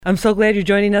I'm so glad you're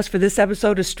joining us for this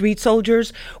episode of Street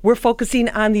Soldiers. We're focusing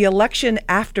on the election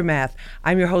aftermath.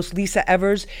 I'm your host, Lisa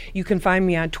Evers. You can find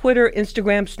me on Twitter,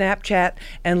 Instagram, Snapchat,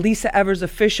 and Lisa Evers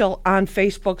Official on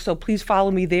Facebook. So please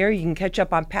follow me there. You can catch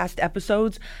up on past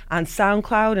episodes on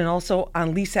SoundCloud and also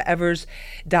on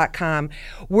lisaevers.com.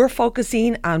 We're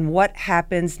focusing on what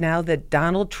happens now that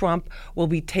Donald Trump will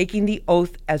be taking the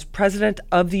oath as President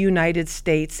of the United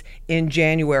States in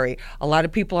January. A lot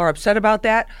of people are upset about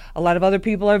that. A lot of other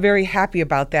people are very happy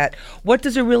about that. What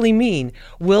does it really mean?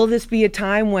 Will this be a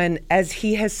time when, as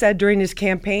he has said during his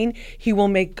campaign, he will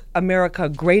make America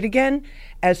great again,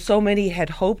 as so many had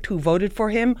hoped who voted for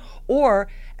him? Or,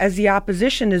 as the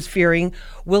opposition is fearing,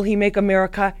 will he make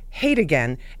America hate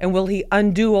again? And will he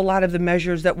undo a lot of the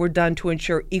measures that were done to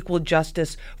ensure equal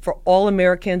justice for all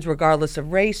Americans, regardless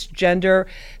of race, gender,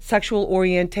 sexual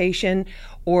orientation,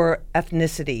 or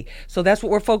ethnicity? So that's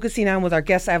what we're focusing on with our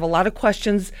guests. I have a lot of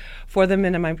questions for them,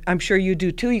 and I'm sure you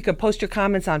do too. You can post your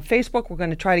comments on Facebook. We're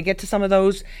going to try to get to some of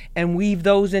those and weave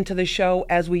those into the show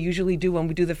as we usually do when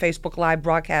we do the Facebook Live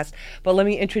broadcast. But let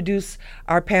me introduce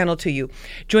our panel to you.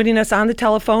 Joining us on the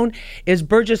telephone is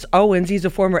Burgess Owens. He's a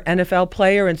former NFL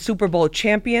player and Super Bowl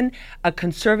champion, a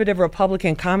conservative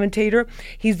Republican commentator.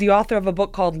 He's the author of a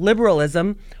book called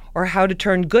Liberalism, or How to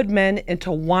Turn Good Men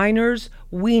into Whiners,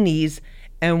 Weenies,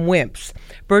 and Wimps.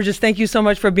 Burgess, thank you so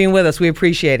much for being with us. We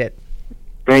appreciate it.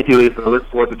 Thank you, Lisa. I look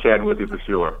forward to chatting with you for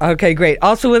sure. Okay, great.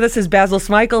 Also with us is Basil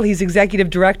Smikle. He's executive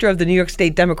director of the New York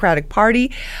State Democratic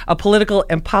Party, a political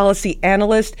and policy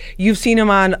analyst. You've seen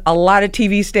him on a lot of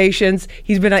TV stations.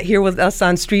 He's been out here with us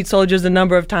on Street Soldiers a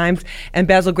number of times. And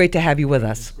Basil, great to have you with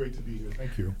us. It's great to be here.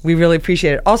 Thank you. We really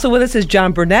appreciate it. Also with us is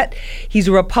John Burnett. He's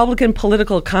a Republican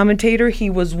political commentator.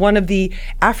 He was one of the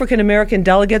African-American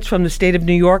delegates from the state of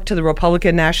New York to the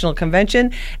Republican National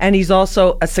Convention. And he's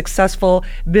also a successful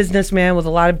businessman with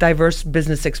a lot of diverse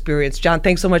business experience. John,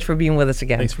 thanks so much for being with us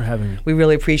again. Thanks for having me. We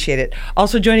really appreciate it.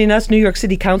 Also joining us, New York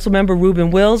City Council member Ruben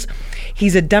Wills.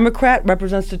 He's a Democrat,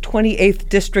 represents the 28th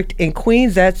District in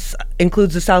Queens. That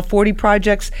includes the South 40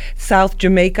 projects, South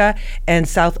Jamaica, and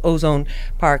South Ozone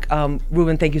Park.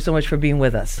 Ruben, thank you so much for being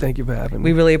with us. Thank you for having me.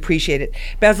 We really appreciate it.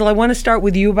 Basil, I want to start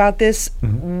with you about this.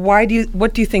 Mm-hmm.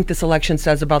 What do you think this election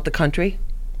says about the country?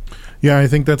 Yeah, I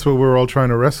think that's what we're all trying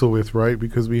to wrestle with, right?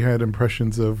 Because we had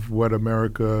impressions of what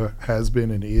America has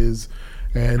been and is,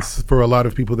 and for a lot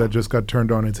of people that just got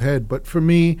turned on its head. But for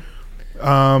me,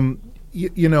 one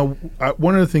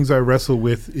of the things I wrestle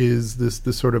with is this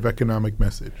sort of economic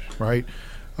message, right?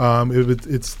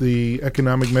 It's the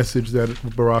economic message that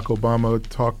Barack Obama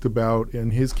talked about in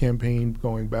his campaign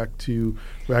going back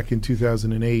in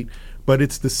 2008. But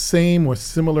it's the same or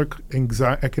similar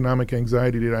economic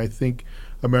anxiety that I think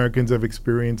Americans have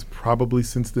experienced probably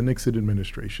since the Nixon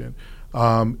administration.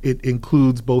 It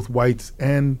includes both whites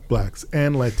and blacks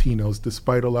and Latinos,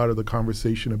 despite a lot of the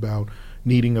conversation about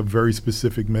needing a very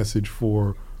specific message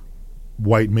for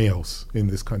white males in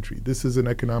this country. This is an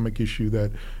economic issue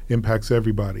that impacts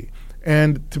everybody.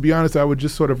 And to be honest, I would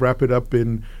just sort of wrap it up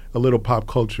in a little pop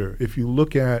culture. If you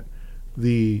look at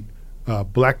the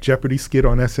Black Jeopardy skit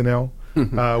on SNL,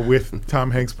 with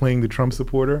Tom Hanks playing the Trump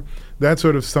supporter, that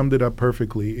sort of summed it up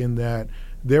perfectly in that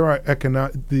there are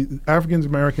the African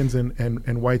Americans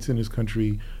and whites in this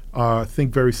country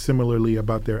think very similarly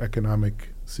about their economic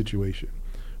situation.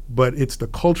 But it's the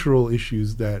cultural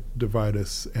issues that divide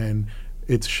us, and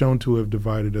it's shown to have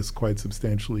divided us quite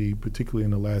substantially, particularly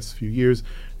in the last few years,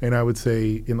 and I would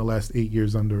say in the last 8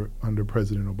 years under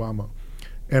President Obama.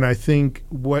 And I think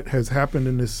what has happened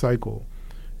in this cycle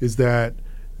is that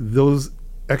those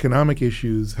economic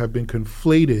issues have been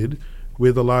conflated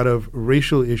with a lot of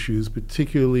racial issues,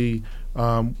 particularly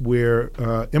where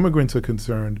immigrants are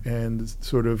concerned, and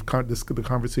sort of the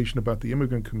conversation about the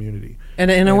immigrant community.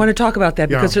 And I want to talk about that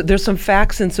because there's some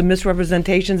facts and some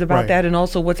misrepresentations about that, and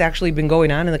also what's actually been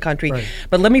going on in the country. Right.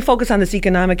 But let me focus on this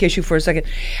economic issue for a second.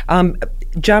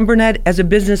 John Burnett, as a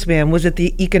businessman, was it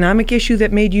the economic issue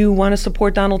that made you want to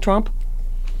support Donald Trump?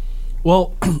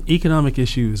 Well, economic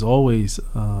issue is always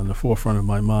on the forefront of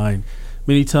my mind.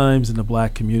 Many times in the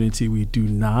black community, we do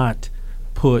not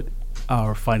put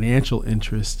our financial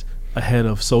interest ahead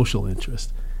of social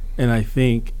interest. And I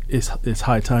think it's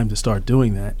high time to start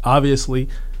doing that. Obviously,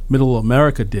 Middle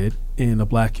America did, and the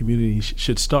black community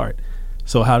should start.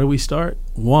 So how do we start?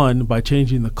 One, by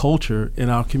changing the culture in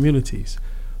our communities.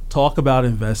 Talk about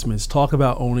investments, talk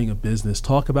about owning a business,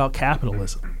 talk about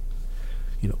capitalism.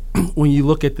 When you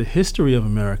look at the history of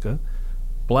America,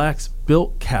 blacks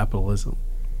built capitalism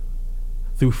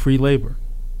through free labor.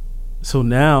 So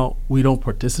now we don't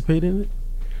participate in it.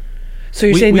 So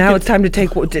you're saying now it's time to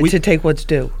take what's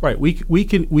due, right? We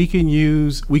can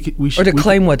use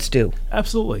claim what's due.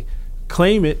 Absolutely,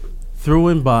 claim it through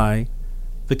and by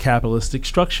the capitalistic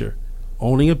structure,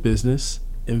 owning a business,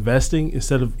 investing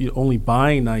instead of only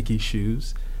buying Nike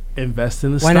shoes. Invest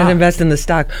in the stock. Why not invest in the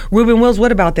stock? Ruben Wills,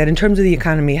 what about that in terms of the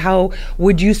economy? How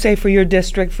would you say for your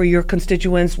district, for your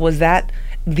constituents, was that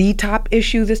the top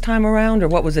issue this time around, or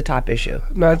what was the top issue?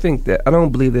 No, I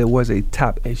don't believe there was a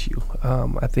top issue.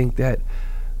 I think that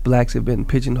blacks have been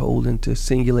pigeonholed into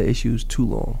singular issues too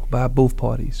long by both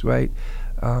parties, right?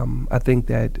 I think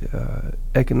that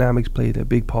economics played a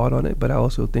big part on it, but I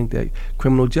also think that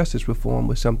criminal justice reform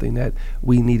was something that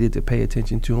we needed to pay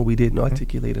attention to, and we didn't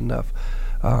articulate enough.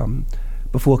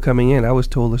 Before coming in, I was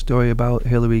told a story about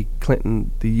Hillary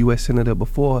Clinton, the U.S. Senator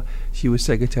before she was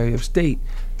Secretary of State,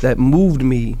 that moved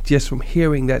me just from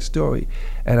hearing that story,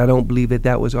 and I don't believe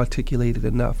that was articulated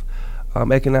enough.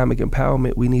 Economic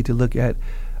empowerment, we need to look at,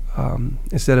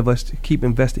 instead of us to keep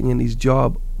investing in these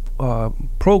job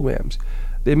programs,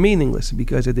 they're meaningless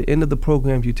because at the end of the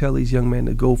programs, you tell these young men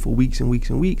to go for weeks and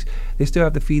weeks and weeks. They still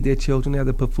have to feed their children, they have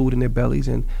to put food in their bellies,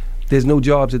 and there's no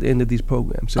jobs at the end of these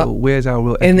programs. So where's our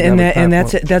real economic and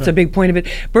that's a big point of it.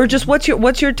 Burgess, what's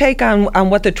your take on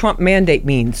what the Trump mandate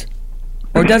means,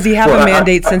 or does he have a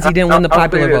mandate since he didn't win the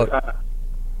popular vote?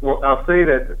 I'll say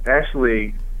that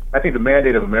actually, I think the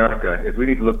mandate of America is we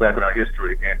need to look back on our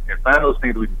history and find those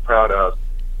things we can be proud of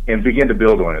and begin to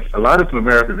build on it. A lot of some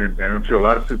Americans, and I'm sure a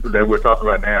lot of people that we're talking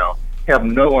about now, have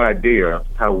no idea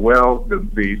how well the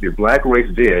black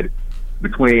race did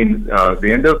between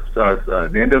the end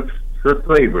of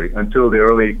slavery until the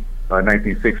early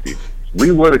 1960s.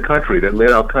 We were the country that led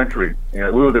our country,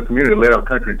 and we were the community that led our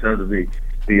country in terms of the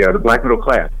black middle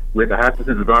class. We had the highest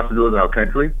percentage of entrepreneurs in our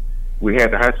country. We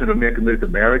had the highest percentage of men committed to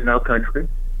marriage in our country.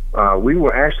 We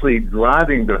were actually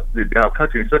driving our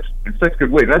country in such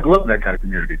good ways. And I grew up in that kind of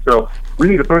community. So we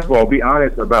need to, first of all, be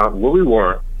honest about where we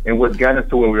were and what's gotten us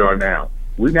to where we are now.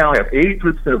 We now have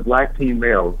 83% of black teen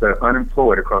males that are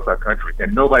unemployed across our country,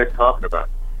 and nobody's talking about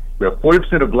it. We have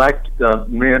 40% of black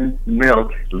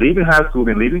males leaving high school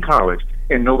and leaving college,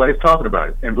 and nobody's talking about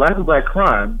it. And black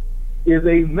crime is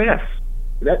a mess.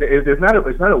 It's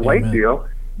not a white deal.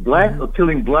 Blacks are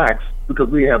killing blacks because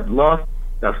we have lost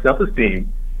our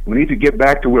self-esteem. We need to get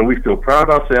back to where we feel proud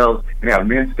of ourselves and have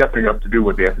men stepping up to do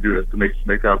what they have to do to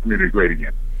make our community great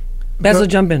again. Basil,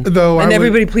 jump in.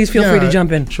 Everybody, please feel free to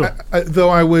jump in. Sure.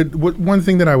 One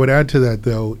thing that I would add to that,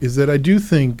 though, is that I do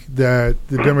think that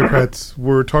the Democrats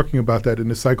were talking about that in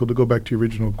the cycle, to go back to your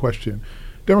original question.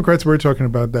 Democrats were talking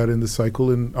about that in the cycle,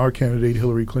 and our candidate,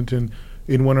 Hillary Clinton,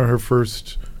 in one of her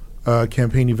first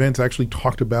campaign events, actually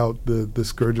talked about the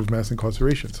scourge of mass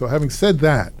incarceration. So having said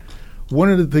that,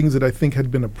 one of the things that I think has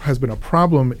been a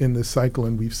problem in this cycle,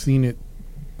 and we've seen it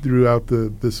throughout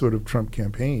the sort of Trump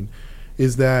campaign,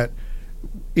 is that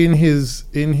in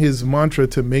his mantra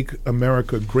to make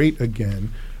America great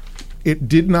again, it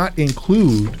did not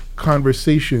include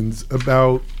conversations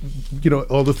about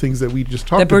all the things that we just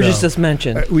talked about. That Burgess just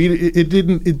mentioned. It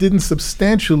didn't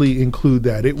substantially include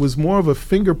that. It was more of a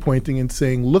finger pointing and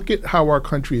saying, look at how our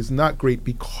country is not great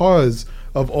because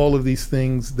of all of these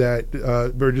things that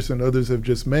Burgess and others have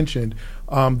just mentioned.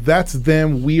 That's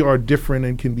them. We are different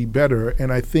and can be better.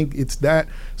 And I think it's that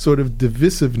sort of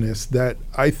divisiveness that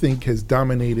I think has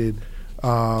dominated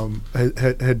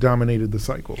had dominated the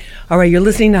cycle. All right, you're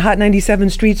listening to Hot 97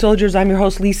 Street Soldiers. I'm your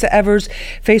host, Lisa Evers.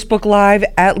 Facebook Live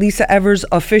at Lisa Evers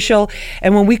Official.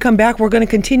 And when we come back, we're going to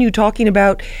continue talking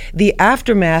about the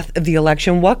aftermath of the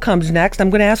election. What comes next? I'm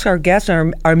going to ask our guests,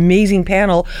 our amazing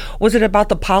panel, was it about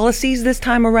the policies this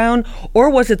time around, or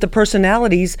was it the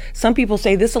personalities? Some people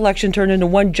say this election turned into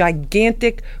one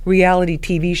gigantic reality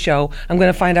TV show. I'm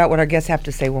going to find out what our guests have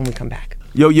to say when we come back.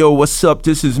 Yo, what's up?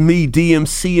 This is me,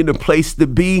 DMC, in the place to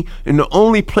be, and the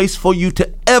only place for you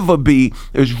to ever be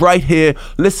is right here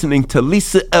listening to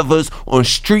Lisa Evers on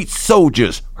Street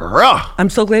Soldiers. Rah! I'm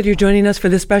so glad you're joining us for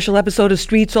this special episode of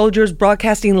Street Soldiers,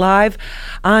 broadcasting live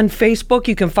on Facebook.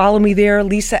 You can follow me there,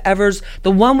 Lisa Evers,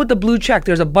 the one with the blue check.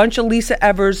 There's a bunch of Lisa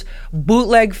Evers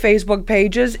bootleg Facebook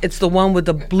pages. It's the one with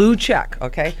the blue check,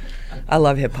 okay? I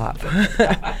love hip hop.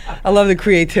 I love the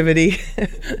creativity.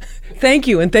 Thank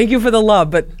you, and thank you for the love,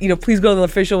 but please go to the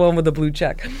official one with the blue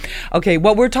check. Okay,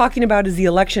 what we're talking about is the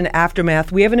election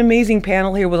aftermath. We have an amazing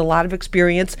panel here with a lot of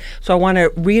experience, so I want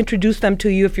to reintroduce them to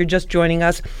you if you're just joining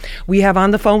us. We have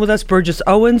on the phone with us Burgess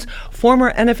Owens,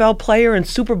 former NFL player and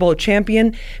Super Bowl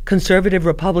champion, conservative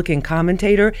Republican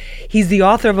commentator. He's the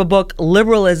author of a book,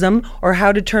 Liberalism, or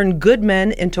How to Turn Good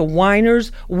Men into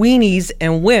Whiners, Weenies,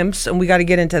 and Wimps, and we got to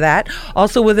get into that.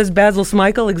 Also with us, Basil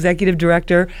Smikle, executive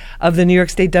director of the New York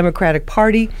State Democratic Democratic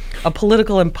Party, a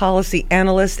political and policy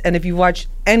analyst, and if you watch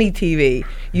any TV,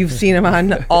 you've seen him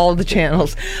on all the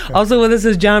channels. Also with us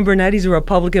is John Burnett. He's a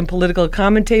Republican political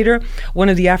commentator, one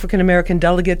of the African-American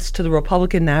delegates to the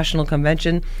Republican National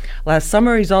Convention last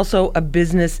summer. He's also a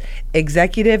business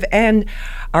executive, and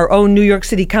our own New York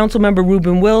City Council member,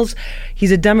 Ruben Wills.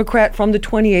 He's a Democrat from the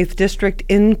 28th District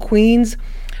in Queens.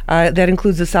 That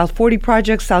includes the South 40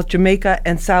 Project, South Jamaica,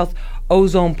 and South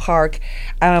Ozone Park.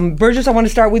 Burgess, I want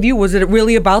to start with you. Was it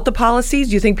really about the policies?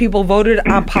 Do you think people voted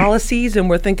on policies and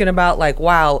were thinking about like,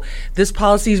 wow, this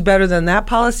policy is better than that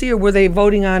policy? Or were they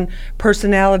voting on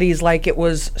personalities like it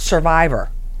was Survivor?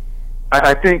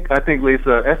 I think,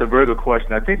 Lisa, that's a very good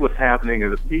question. I think what's happening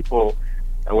is that people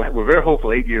were very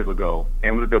hopeful 8 years ago,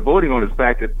 and they're voting on the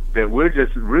fact that we're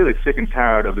just really sick and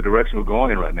tired of the direction we're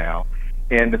going in right now.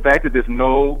 And the fact that there's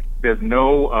no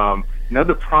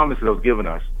other promise that was given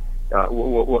us,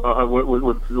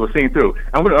 we're seeing through.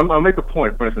 I'll make a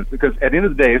point, for instance, because at the end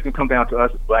of the day, it's going to come down to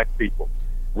us as black people,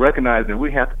 recognizing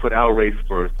we have to put our race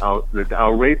first, our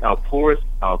race, our poorest,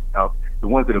 the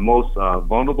ones that are most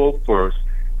vulnerable first.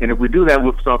 And if we do that,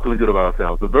 we'll start feeling good about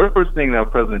ourselves. The very first thing that our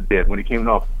president did when he came in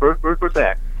office, first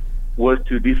act, was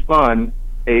to defund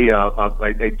a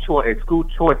school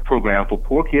choice program for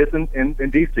poor kids in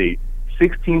D.C.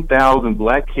 16,000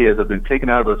 black kids have been taken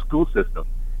out of our school system.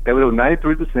 That was a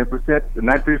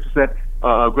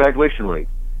 93% graduation rate.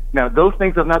 Now, those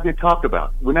things have not been talked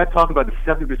about. We're not talking about the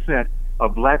 70%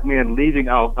 of black men leaving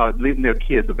their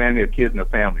kids, abandoning their kids and their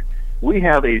families. We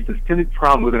have a systemic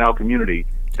problem within our community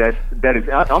that is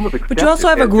almost accepted. But you also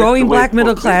have a growing black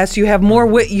middle class. You have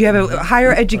you have a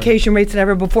higher education rates than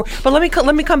ever before. But let me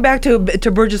come back to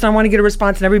Burgess. I want to get a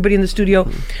response, and everybody in the studio,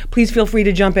 please feel free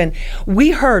to jump in. We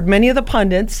heard many of the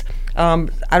pundits. I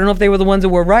don't know if they were the ones that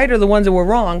were right or the ones that were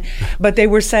wrong, but they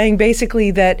were saying basically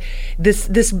that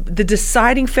the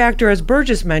deciding factor, as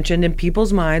Burgess mentioned, in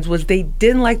people's minds was they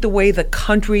didn't like the way the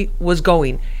country was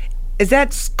going. Is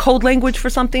that code language for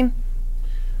something?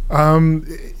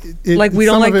 Like we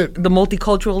don't like the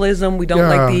multiculturalism. We don't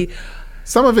like the.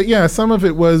 Some of it, yeah. Some of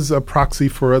it was a proxy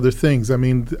for other things. I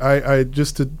mean, I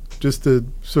just to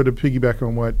sort of piggyback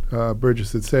on what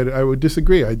Burgess had said, I would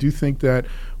disagree. I do think that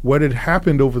what had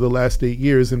happened over the last 8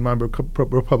 years, and my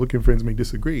Republican friends may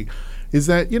disagree, is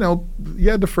that, you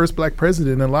had the first black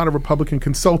president, and a lot of Republican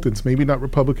consultants, maybe not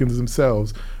Republicans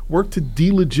themselves, worked to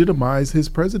delegitimize his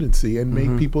presidency and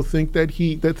make people think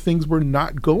that things were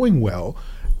not going well.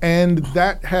 And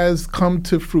that has come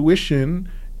to fruition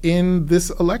in this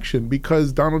election,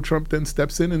 because Donald Trump then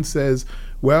steps in and says,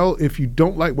 well, if you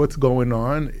don't like what's going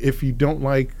on, if you don't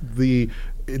like the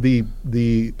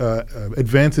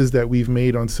advances that we've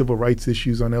made on civil rights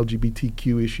issues, on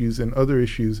LGBTQ issues and other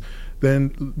issues,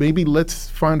 then maybe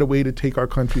let's find a way to take our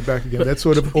country back again. That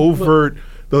sort of overt,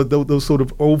 those sort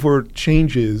of overt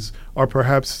changes are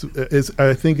perhaps,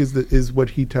 I think, is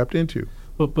what he tapped into.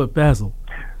 But Basil,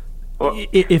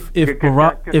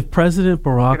 if President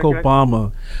Barack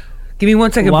Obama, give me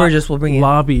 1 second, Burgess, we'll bring in,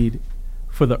 lobbied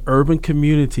for the urban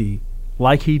community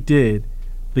like he did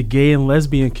the gay and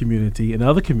lesbian community and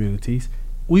other communities,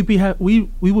 we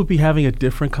would be having a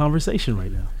different conversation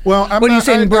right now. Well, what are you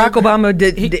saying? Barack Obama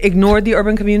ignored the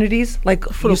urban communities? Like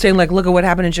you're saying, like look at what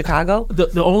happened in Chicago.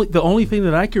 The only thing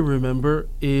that I can remember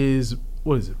is,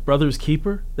 what is it, Brother's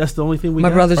Keeper? That's the only thing we My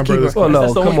got? Brother's Keeper. Oh,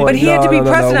 no, come on. But he had to be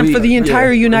president for the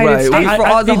entire United States, for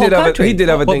all the whole country. He did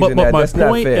other things in that. That's not fair.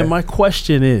 My point and my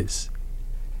question is,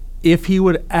 if he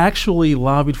would actually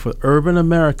lobbied for urban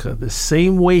America the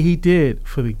same way he did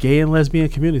for the gay and lesbian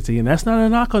community, and that's not a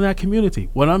knock on that community.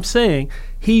 What I'm saying,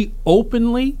 he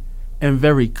openly and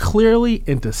very clearly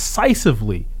and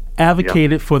decisively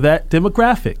advocated for that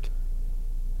demographic.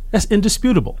 That's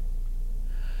indisputable.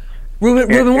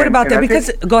 Ruben, what about that?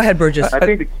 Because go ahead, Burgess. I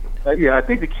think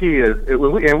the key is, and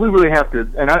we really have to,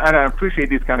 and I appreciate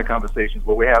these kind of conversations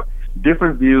where we have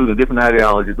different views and different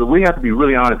ideologies, but we have to be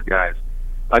really honest, guys.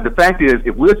 The fact is,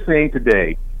 if we're saying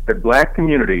today that black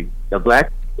community, the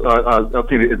black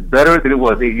community is better than it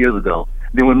was 8 years ago,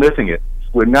 then we're missing it.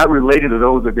 We're not related to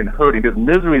those that have been hurting. There's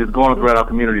misery that's going on throughout our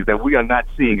communities that we are not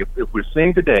seeing. If we're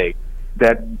saying today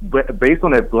that based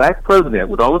on that black president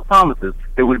with all his promises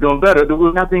that we're doing better, then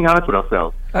we're not being honest with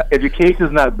ourselves. Education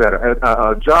is not better.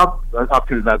 Job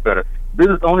opportunity is not better.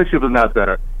 Business ownership is not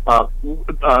better.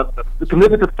 The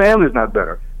commitment to family is not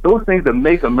better. Those things that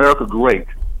make America great,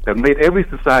 that made every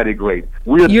society great.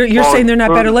 You're saying they're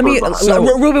not better. Let me,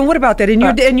 Ruben. What about that?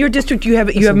 In your district, you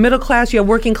have middle class, you have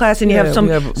working class, and you have some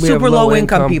super low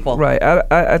income people. Right.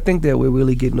 I think that we're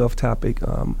really getting off topic.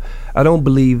 I don't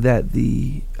believe that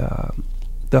the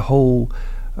whole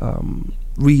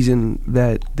reason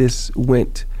that this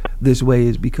went this way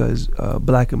is because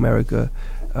Black America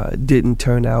didn't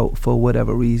turn out for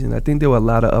whatever reason. I think there were a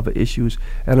lot of other issues,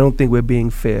 and I don't think we're being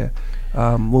fair.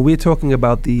 When we're talking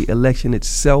about the election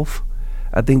itself,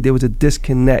 I think there was a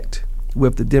disconnect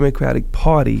with the Democratic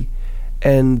Party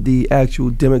and the actual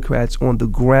Democrats on the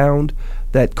ground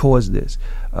that caused this.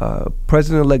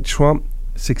 President-elect Trump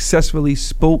successfully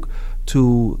spoke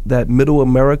to that middle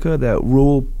America, that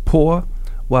rural poor,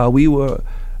 while we were,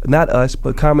 not us,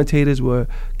 but commentators were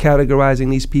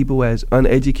categorizing these people as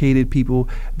uneducated people.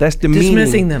 That's demeaning.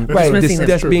 Dismissing them. Right, Dismissing them.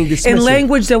 that's being dismissive. In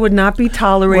language that would not be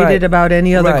tolerated Right. about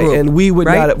any other Right, group. and we would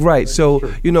right? not, right. So,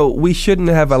 we shouldn't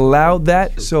have allowed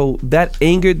that. So that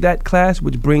angered that class,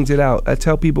 which brings it out. I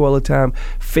tell people all the time,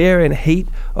 fear and hate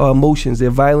are emotions. They're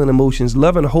violent emotions.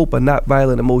 Love and hope are not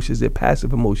violent emotions. They're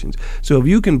passive emotions. So if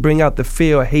you can bring out the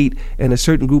fear or hate in a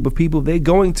certain group of people, they're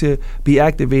going to be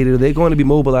activated, or they're going to be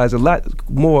mobilized a lot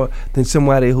more than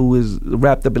somebody who is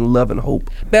wrapped up in love and hope.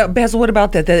 Basil, what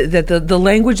about that? That the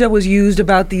language that was used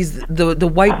about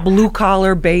the white blue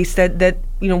collar base that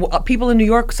people in New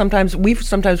York sometimes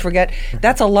forget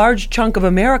that's a large chunk of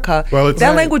America. Well,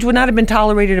 that language would not have been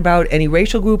tolerated about any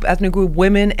racial group, ethnic group,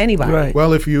 women, anybody. Right.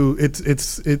 Well, if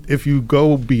you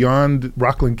go beyond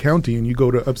Rockland County and you go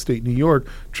to upstate New York,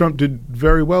 Trump did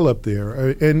very well up there.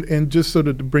 And just sort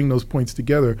of to bring those points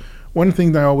together, one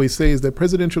thing that I always say is that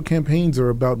presidential campaigns are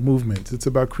about movements. It's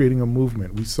about creating a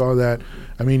movement. We saw that.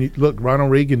 I mean, look,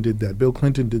 Ronald Reagan did that. Bill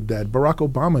Clinton did that. Barack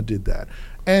Obama did that.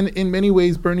 And in many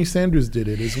ways, Bernie Sanders did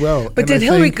it as well. But did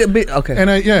Hillary? Okay. And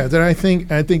I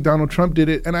think Donald Trump did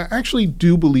it. And I actually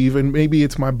do believe, and maybe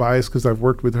it's my bias because I've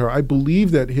worked with her, I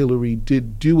believe that Hillary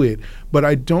did do it. But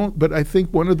I don't. But I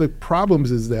think one of the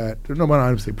problems is that I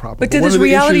don't say problem. But did this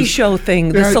reality show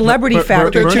thing, the celebrity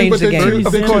factor, change the game?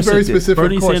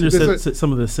 Bernie Sanders said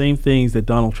some of the same things that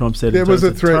Donald Trump said. There was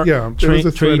a threat.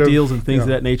 Trade deals and things of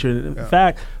that nature. And in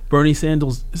fact, Bernie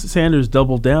Sanders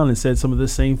doubled down and said some of the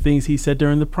same things he said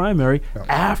during the primary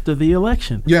after the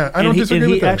election. Yeah, I don't disagree with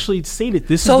that. And he actually stated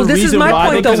this so is the reason why. So this is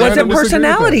my point, though. Was it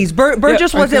personalities?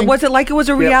 Burgess, was it like it was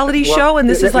a reality show? And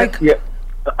this is like. Yeah,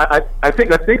 I think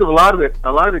a lot of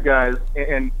the guys,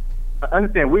 and I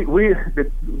understand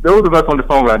those of us on the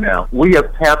phone right now, we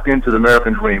have tapped into the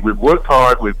American dream. We've worked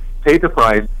hard, we've paid the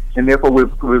price, and therefore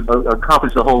we've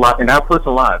accomplished a whole lot in our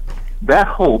personal lives. That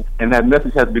hope and that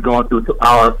message has to be going through to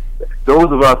those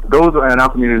in our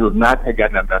community who have not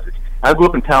gotten that message. I grew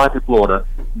up in Tallahassee, Florida,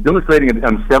 demonstrating in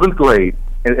 7th grade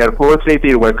at a Florida State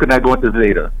Theater where I could not go into the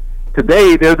theater.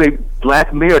 Today, there's a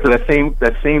black mayor to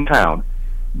that same town.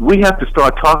 We have to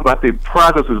start talking about the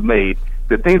progress we've made,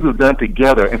 the things we've done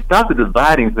together, and stop the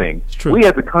dividing thing. We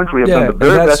as a country have done the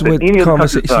very best that any other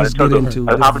country has done in terms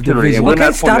of opportunity. And we're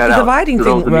not stop the dividing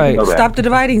thing. Right. Stop the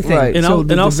dividing thing. Right. And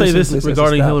I'll say this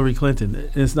regarding Hillary Clinton.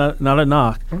 It's not a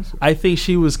knock. I think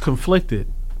she was conflicted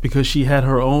because she had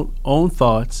her own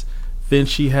thoughts. Then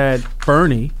she had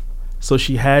Bernie, so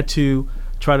she had to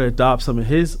try to adopt some of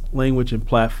his language and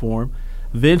platform.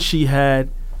 Then she had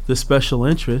the special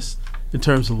interests in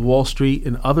terms of Wall Street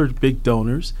and other big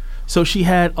donors. So she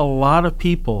had a lot of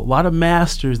people, a lot of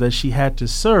masters that she had to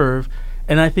serve.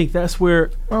 And I think that's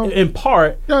where, in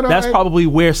part, probably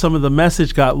where some of the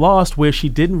message got lost, where she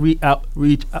didn't reach out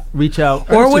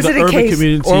or to was the it a urban case,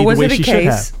 community or was the way it a she should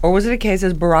case, have. or was it a case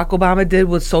as Barack Obama did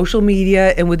with social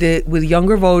media and with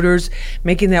younger voters,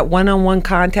 making that one-on-one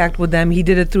contact with them? He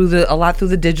did it a lot through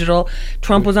the digital.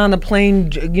 Trump was on the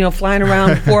plane, flying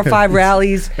around 4 or 5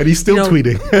 rallies, and he's still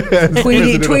tweeting.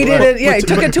 tweeted it. Yeah, he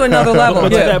took it to another level.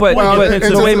 But wait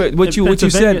a minute. What you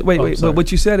said. But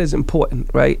what you said is important,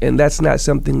 right? And that's not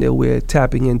something that we're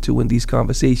tapping into in these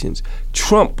conversations.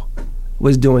 Trump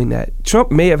was doing that.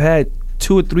 Trump may have had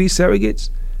 2 or 3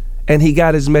 surrogates, and he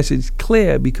got his message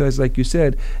clear because, like you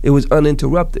said, it was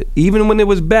uninterrupted. Even when it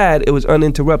was bad, it was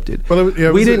uninterrupted.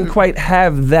 We didn't quite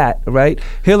have that, right?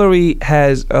 Hillary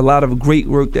has a lot of great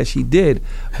work that she did,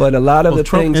 but a lot of the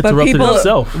Trump things interrupted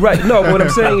himself. Right. No, what I'm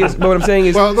saying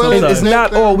is it's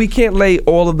not all. We can't lay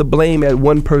all of the blame at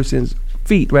one person's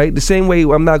feet, right? The same way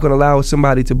I'm not going to allow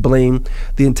somebody to blame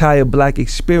the entire black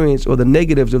experience or the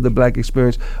negatives of the black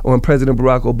experience on President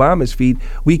Barack Obama's feet.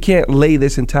 We can't lay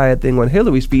this entire thing on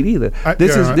Hillary's feet either.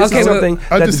 This is something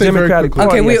that the Democratic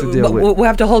Party has to deal with. We'll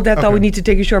have to hold that thought. We need to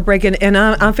take a short break. And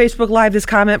on Facebook Live, this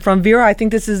comment from Vera. I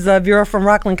think this is Vera from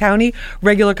Rockland County,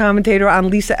 regular commentator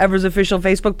on Lisa Evers' official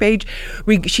Facebook page.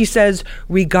 She says,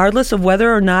 regardless of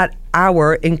whether or not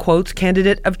our, in quotes,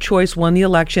 candidate of choice won the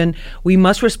election. We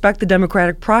must respect the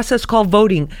democratic process called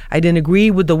voting. I didn't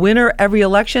agree with the winner every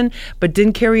election, but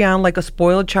didn't carry on like a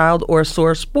spoiled child or a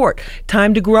sore sport.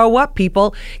 Time to grow up,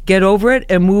 people. Get over it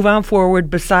and move on forward.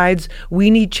 Besides, we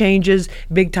need changes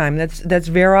big time. That's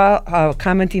Vera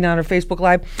commenting on her Facebook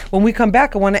Live. When we come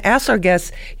back, I want to ask our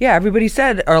guests, everybody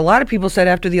said, or a lot of people said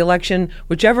after the election,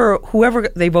 whoever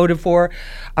they voted for,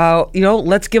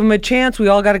 let's give them a chance. We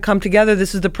all got to come together.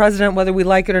 This is the president, whether we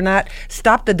like it or not.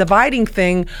 Stop the dividing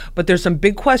thing. But there's some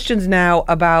big questions now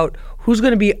about who's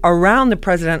going to be around the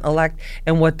president-elect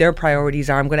and what their priorities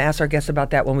are. I'm going to ask our guests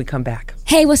about that when we come back.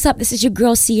 Hey, what's up? This is your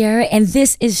girl Sierra, and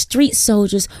this is Street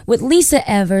Soldiers with Lisa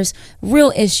Evers.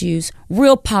 Real issues,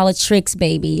 real politics,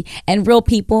 baby, and real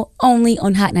people only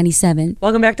on Hot 97.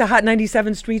 Welcome back to Hot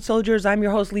 97 Street Soldiers. I'm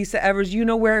your host, Lisa Evers. You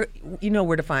know where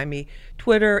to find me.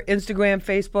 Twitter, Instagram,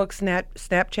 Facebook,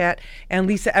 Snapchat, and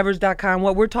LisaEvers.com.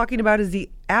 What we're talking about is the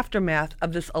aftermath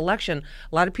of this election.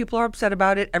 A lot of people are upset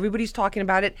about it. Everybody's talking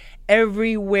about it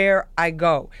everywhere I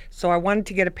go. So I wanted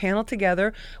to get a panel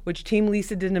together, which Team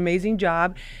Lisa did an amazing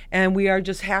job, and we are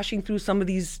just hashing through some of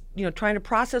these, trying to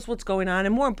process what's going on,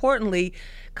 and more importantly,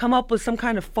 come up with some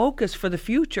kind of focus for the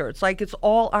future. It's like it's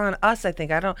all on us, I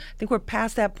think. I think we're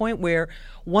past that point where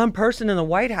one person in the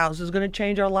White House is going to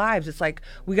change our lives. It's like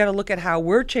we got to look at how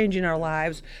we're changing our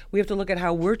lives. We have to look at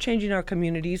how we're changing our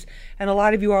communities. And a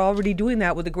lot of you are already doing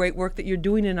that with the great work that you're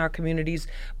doing in our communities.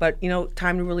 But,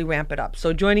 time to really ramp it up.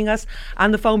 So joining us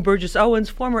on the phone, Burgess Owens,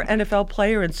 former NFL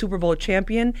player and Super Bowl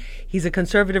champion. He's a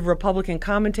conservative Republican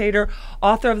commentator,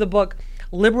 author of the book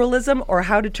Liberalism, or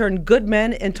How to Turn Good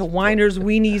Men into Whiners,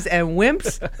 Weenies, and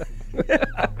Wimps.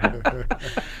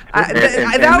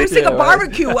 I always think of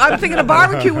barbecue. I'm thinking of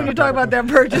barbecue when you talk about that,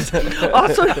 Burgess.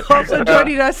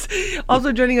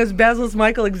 Also joining us, Basil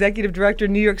Michael, Executive Director,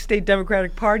 New York State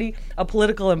Democratic Party, a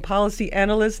political and policy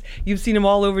analyst. You've seen him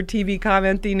all over TV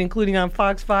commenting, including on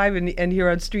Fox 5 and here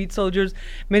on Street Soldiers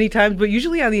many times, but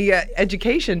usually on the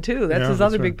education, too. That's his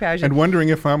other big passion. And wondering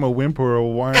if I'm a wimp or a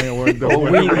whine or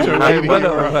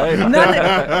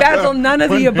Basil, none of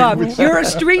the above. You're a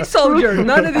street soldier.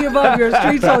 None of the above. You're a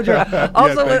street soldier.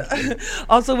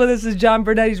 Also with us is John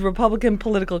Burnett. He's a Republican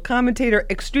political commentator,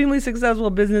 extremely successful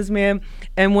businessman,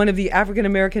 and one of the African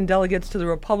American delegates to the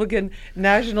Republican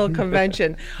National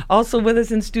Convention. Also with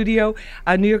us in studio,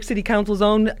 New York City Council's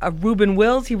own Reuben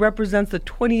Wills. He represents the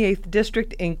 28th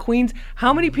District in Queens.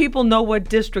 How many people know what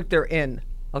district they're in?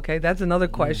 Okay, that's another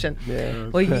question.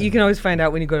 Well, you can always find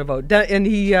out when you go to vote. And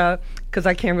he, because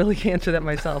I can't really answer that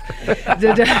myself.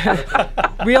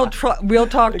 Real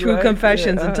talk, true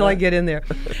confessions until I get in there.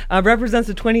 Represents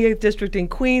the 28th District in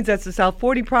Queens. That's the South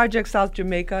 40 Project, South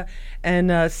Jamaica,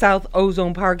 and South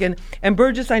Ozone Park. And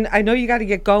Burgess, I know you got to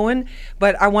get going,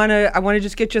 but I want to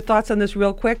just get your thoughts on this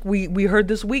real quick. We heard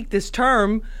this week, this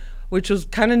term, which was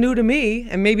kind of new to me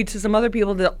and maybe to some other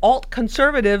people, the alt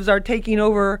conservatives are going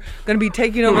to be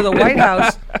taking over the White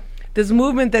House. This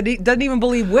movement that doesn't even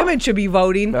believe women should be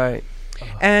voting, right,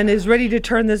 and is ready to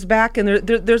turn this back. And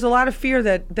there's a lot of fear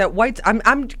that whites.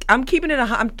 I'm keeping it.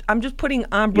 I'm just putting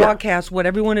on broadcast what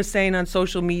everyone is saying on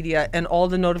social media and all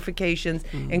the notifications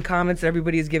and comments that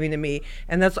everybody is giving to me.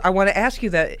 And I want to ask you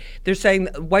that they're saying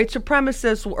white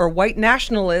supremacists or white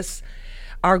nationalists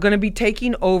are going to be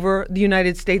taking over the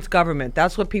United States government.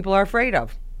 That's what people are afraid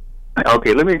of.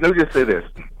 Okay, let me just say this.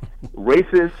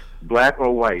 Racist, black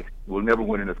or white, will never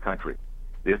win in this country.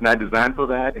 It's not designed for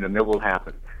that, and it never will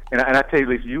happen. And I tell you,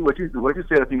 Lisa, what you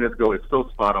said a few minutes ago is so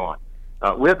spot on.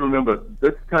 We have to remember,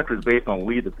 this country is based on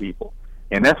we the people.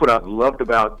 And that's what I loved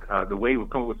about the way we've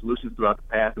come up with solutions throughout the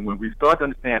past. And when we start to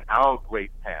understand our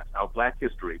great past, our black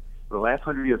history, for the last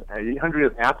 100 years, 800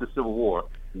 years after the Civil War,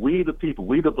 we the people,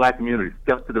 we the black community,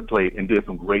 stepped to the plate and did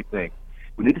some great things.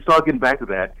 We need to start getting back to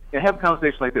that and have a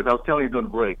conversation like this. I was telling you during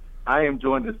the break, I am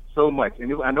enjoying this so much.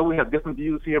 And I know we have different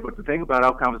views here, but the thing about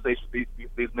our conversations,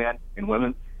 these men and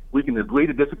women, we can agree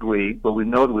to disagree, but we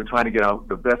know that we're trying to get out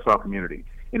the best for our community.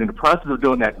 And in the process of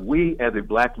doing that, we as a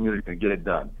black community can get it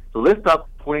done. So let's stop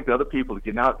pointing to other people to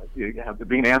get out,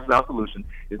 being answers our solution.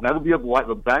 It's not going to be a black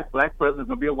president, it's going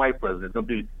to be a white president. It's going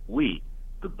to be we.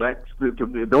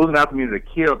 Those in our community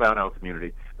that care about our community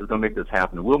is going to make this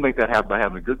happen. And we'll make that happen by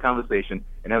having a good conversation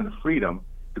and having the freedom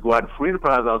to go out and free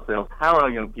enterprise ourselves, hire our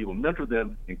young people, mentor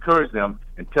them, encourage them,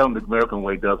 and tell them the American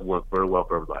way does work very well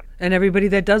for everybody. And everybody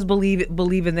that does believe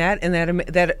in that and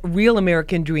that real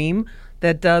American dream,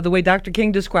 that the way Dr.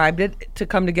 King described it, to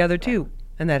come together too,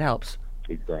 and that helps.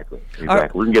 Exactly. We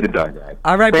can get it done, guys.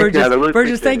 All right,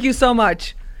 Burgess, thank you so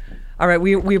much. All right,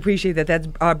 we appreciate that. That's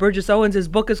Burgess Owens. His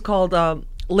book is called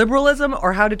Liberalism,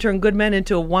 or How to Turn Good Men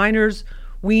into Whiners,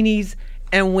 Weenies,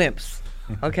 and wimps.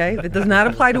 Okay, that does not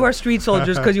apply to our street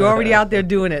soldiers because you're already out there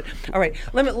doing it. All right,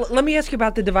 let me ask you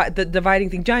about the dividing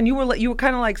thing, John. You were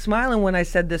kind of like smiling when I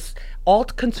said this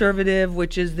alt conservative,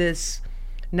 which is this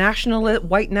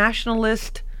white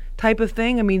nationalist type of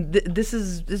thing. I mean, this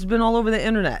has been all over the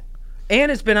internet, and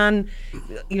it's been on,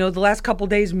 the last couple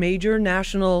days, major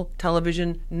national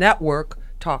television network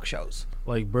talk shows.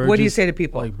 Like Burgess, what do you say to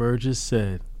people? Like Burgess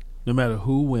said, no matter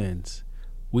who wins,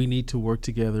 we need to work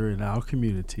together in our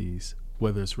communities,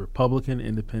 whether it's Republican,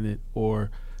 Independent, or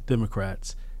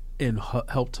Democrats, and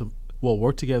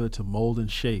work together to mold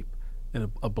and shape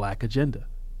a black agenda.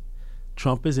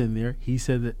 Trump is in there. He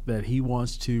said that he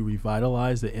wants to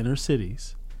revitalize the inner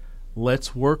cities.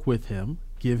 Let's work with him,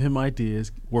 give him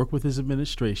ideas, work with his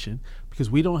administration, because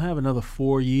we don't have another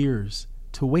 4 years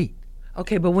to wait.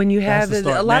 Okay, but when you have Has to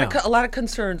a start lot of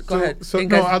concerns, go ahead. So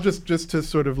no, I'll just to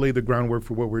sort of lay the groundwork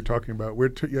for what we're talking about.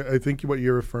 I think what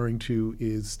you're referring to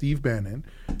is Steve Bannon,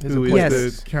 who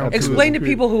is the counsel. Explain to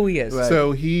people who he is. Right.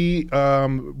 So he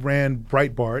ran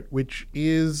Breitbart, which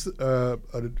is I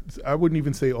wouldn't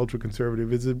even say ultra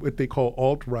conservative. Is what they call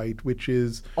alt-right, which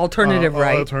is alternative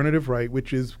right. Alternative right,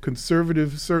 which is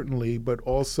conservative certainly, but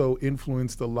also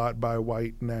influenced a lot by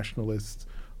white nationalists.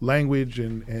 Language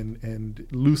and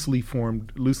loosely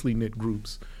knit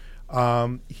groups.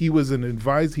 He was an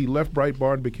advisor. He left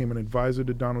Breitbart and became an advisor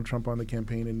to Donald Trump on the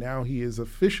campaign, and now he is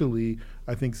officially,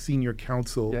 I think, senior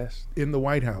counsel in the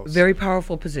White House. Very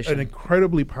powerful position. An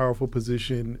incredibly powerful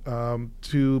position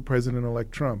to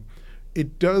President-elect Trump.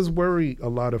 It does worry a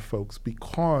lot of folks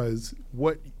because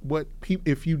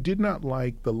if you did not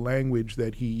like the language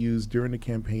that he used during the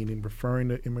campaign in referring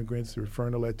to immigrants,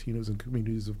 referring to Latinos and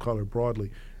communities of color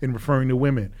broadly, in referring to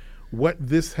women, what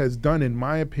this has done, in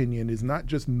my opinion, is not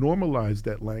just normalized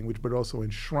that language, but also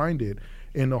enshrined it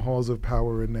in the halls of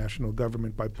power in national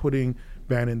government by putting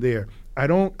Bannon there. I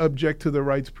don't object to the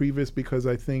rights previous because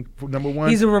I think, number one,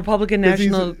 he's a Republican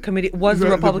National Committee, the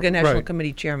Republican National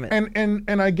Committee chairman.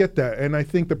 And I get that. And I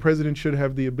think the president should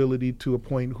have the ability to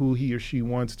appoint who he or she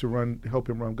wants to help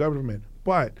him run government.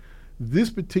 But this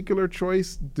particular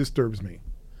choice disturbs me.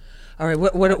 All right,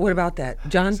 what about that?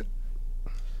 John?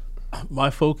 My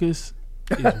focus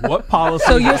is what policy.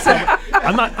 So you're saying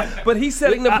I'm not, but he's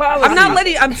setting the policy. I'm not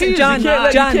letting. I'm saying, John.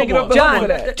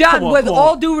 With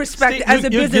all due respect, Steve, as a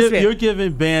businessman, you're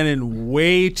giving Bannon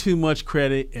way too much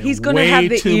credit. And he's going to have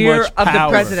the ear of the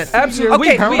president. Absolutely.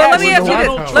 Okay, but let me ask you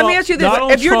this. Let me ask you this.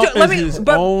 If you're let me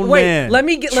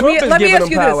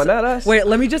ask you this. Wait,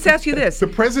 let me just ask you this. The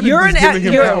president is giving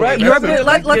him power.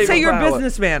 Let's say you're a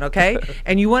businessman, okay,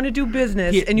 and you want to do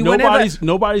business, and you want to.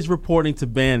 Nobody's reporting to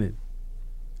Bannon.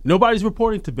 Nobody's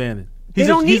reporting to Bannon. They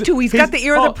don't need to. He's got the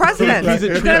ear of the president. He's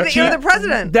going to have the ear of the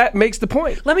president. That makes the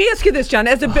point. Let me ask you this, John.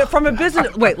 From a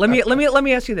business, wait. Let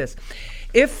me ask you this.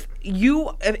 If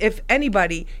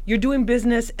anybody, you're doing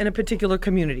business in a particular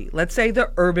community, let's say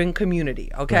the urban community,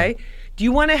 okay? Right. Do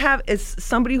you want to have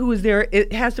somebody who is there?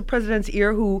 It has the president's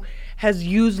ear, who has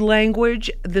used language,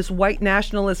 this white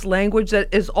nationalist language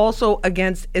that is also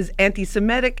is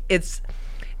anti-Semitic. It's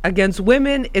against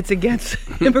women, it's against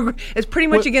immigrants. It's pretty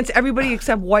much against everybody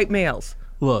except white males.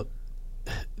 Look,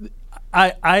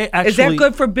 I actually... Is that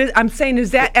good for business? I'm saying,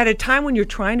 is that at a time when you're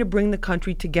trying to bring the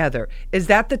country together, is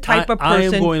that the type of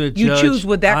person you choose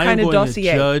with that kind of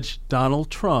dossier? I am going to judge Donald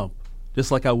Trump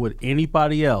just like I would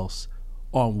anybody else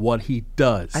on what he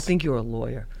does. I think you're a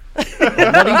lawyer. What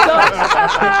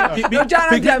he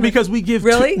does. Because we give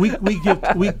really?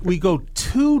 we go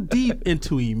too deep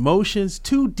into emotions,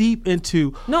 too deep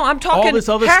into I'm talking all this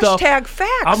other stuff. Hashtag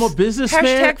facts. I'm a businessman.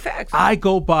 Hashtag facts. I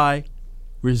go by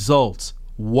results.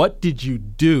 What did you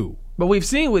do? But we've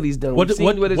seen what he's done. What did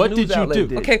you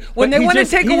do? Okay, when they want to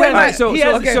take away my... But he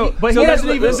hasn't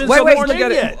even been sworn in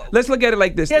yet. Let's look at it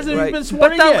like this. He hasn't even been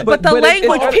sworn in yet. But the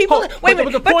language, people... Wait a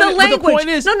minute, but the language... The point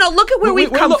is... No, look at where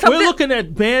we've come from. We're looking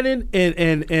at Bannon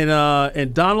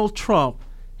and Donald Trump.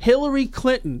 Hillary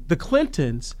Clinton, the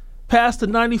Clintons, passed the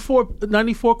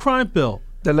 94 crime bill.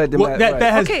 That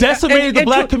has decimated the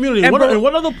black community. And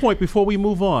one other point before we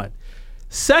move on.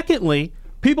 Secondly...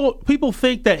 People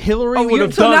think that Hillary would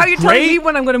have done. So now you're telling me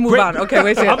when I'm going to move on. Okay,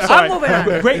 wait a second. I'm moving on.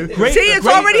 See, it's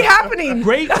already happening.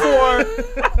 Great for.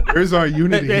 There's our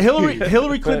unity.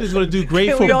 Hillary Clinton is going to do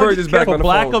great for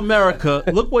Black America.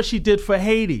 Look what she did for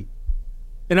Haiti,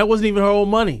 and that wasn't even her own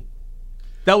money.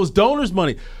 That was donors'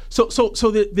 money. So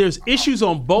there's issues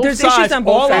on both sides. There's issues on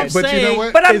both sides. But you know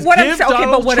what? Give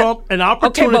Donald Trump an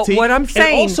opportunity. Okay, but what I'm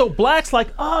saying, and also blacks like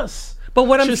us. But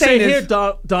what I'm saying is,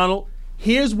 here, Donald.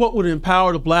 here's what would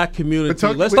empower the black community. Let's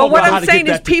But talk what about how I'm to saying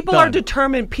get is that people done. are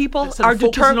determined. People Instead are of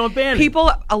focusing on determined. Bannon.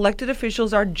 People, elected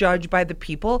officials are judged by the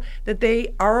people that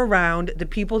they are around, the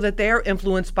people that they are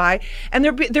influenced by. And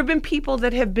there have been people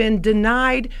that have been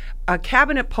denied a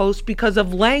cabinet post because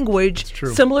of language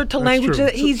similar to language true.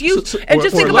 that he's used. So- and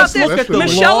just think about let's this. look at the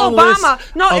Michelle long Obama.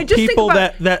 list No, of and just think people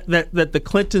about that the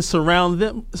Clintons surround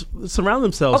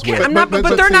themselves Okay, with. I'm not, But- but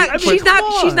but they're see, not. but She's come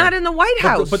not. She's on. not in the White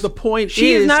House. But the point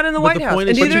she is is- not in the but White the House. point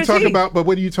And is- But neither you is talk he. about, but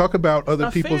when you talk about other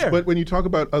Not people's, fair. but when you talk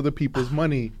about other people's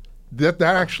money, that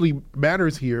actually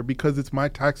matters here because it's my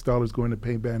tax dollars going to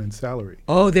pay Bannon's salary.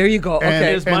 Oh, there you go.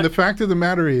 Okay. And the fact of the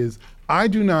matter is, I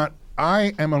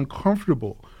am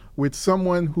uncomfortable with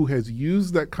someone who has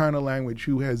used that kind of language,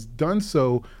 who has done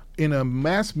so in a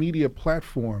mass media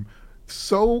platform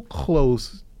so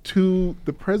close to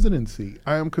the presidency.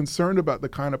 I am concerned about the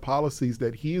kind of policies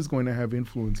that he is going to have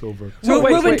influence over.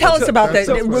 Ruben, tell us about that.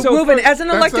 Ruben, as an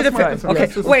elected that's my official. concern. Okay,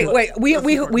 That's wait.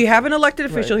 We have an elected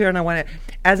official here, and I want to,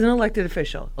 as an elected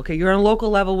official, okay, you're on a local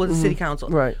level with the city council,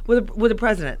 Right. with the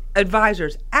president,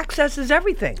 advisors. Access is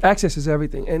everything. Access is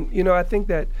everything, and I think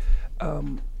that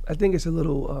I think it's a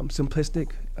little simplistic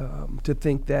to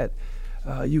think that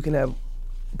you can have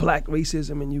black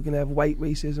racism and you can have white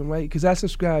racism, right? Because I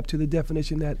subscribe to the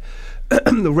definition that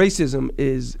the racism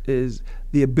is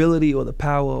the ability or the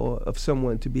power of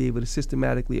someone to be able to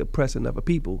systematically oppress another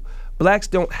people. Blacks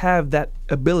don't have that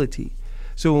ability.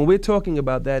 So when we're talking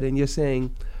about that and you're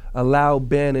saying allow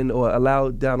Bannon or allow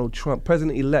Donald Trump,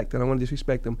 President-elect, and I want to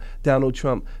disrespect him, Donald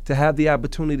Trump, to have the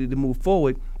opportunity to move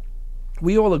forward,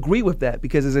 we all agree with that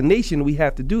because as a nation we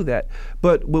have to do that.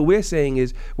 But what we're saying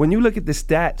is when you look at the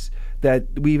stats that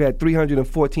we've had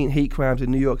 314 hate crimes in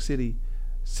New York City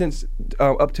since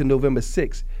up to November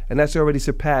 6th, and that's already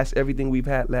surpassed everything we've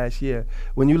had last year.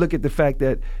 When you look at the fact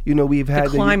that we've had the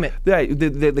climate,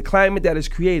 the climate that is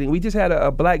creating. We just had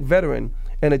a black veteran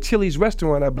in a Chili's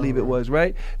restaurant, I believe it was,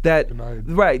 right? That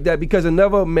because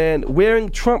another man wearing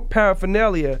Trump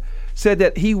paraphernalia said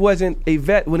that he wasn't a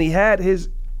vet when he had his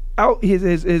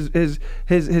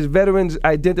veterans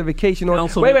identification on.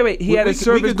 Council, Wait. He had a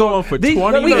service. We could go on for 20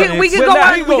 minutes. We could go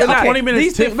on 20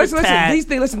 minutes. These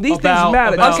things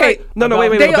matter. Okay. Wait.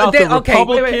 About the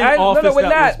Republican office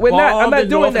we're not. I'm not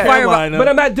doing that. Carolina, but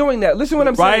I'm not doing that. Listen, what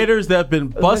I'm saying. Rioters that have been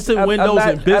busting windows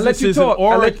in businesses in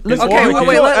Oregon. I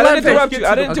didn't interrupt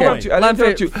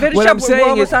you. What I'm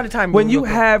saying is, when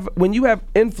you have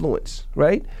influence,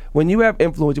 right? When you have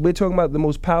influence, we're talking about the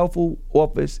most powerful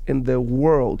office in the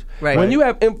world. Right. When you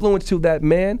have influence to that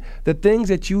man, the things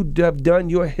that you have done,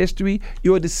 your history,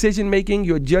 your decision making,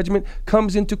 your judgment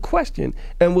comes into question.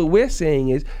 And what we're saying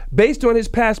is, based on his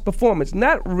past performance,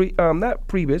 not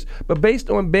previous, but based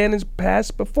on Bannon's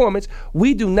past performance,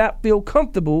 we do not feel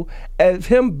comfortable as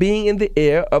him being in the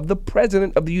ear of the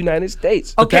President of the United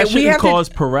States. But that shouldn't cause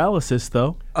paralysis,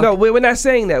 though. No, we're not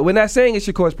saying that. We're not saying it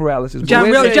should cause paralysis. John,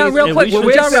 real quick.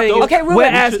 We're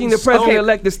asking the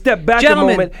president-elect to step back a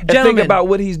moment and think about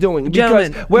what he's doing.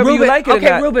 Because whether you like it or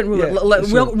not. Ruben,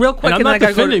 real quick. And I'm not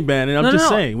defending Bannon. I'm just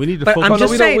saying we need to focus. I'm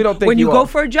just saying, when you go are.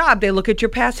 for a job, they look at your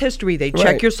past history. They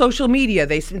check your social media.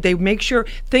 They make sure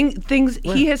things.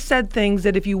 He has said things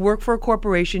that if you work for a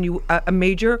corporation, a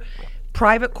major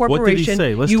private corporation, what did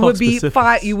he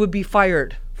say? you would be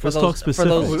fired. Let's talk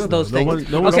specifics. For those things.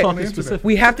 No one's talking specifics.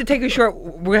 We have to take a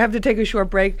short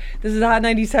break. This is Hot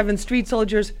 97 Street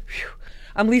Soldiers. Whew.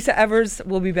 I'm Lisa Evers.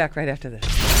 We'll be back right after this.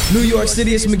 New York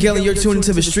City, it's Miguel, and you're tuned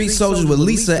into the Street Soldiers with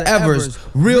Lisa Evers.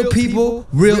 Real people,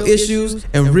 real issues,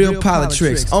 and real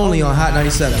politics. Only on Hot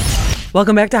 97.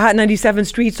 Welcome back to Hot 97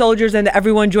 Street Soldiers, and to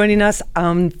everyone joining us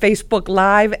on Facebook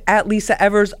Live at Lisa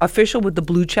Evers Official with the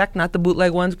blue check, not the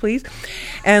bootleg ones, please.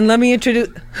 And let me introduce...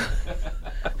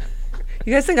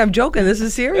 You guys think I'm joking? This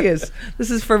is serious. This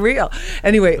is for real.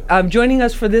 Anyway, joining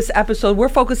us for this episode, we're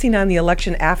focusing on the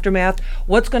election aftermath,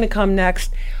 what's going to come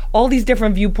next, all these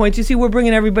different viewpoints. You see, we're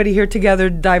bringing everybody here together,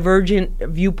 divergent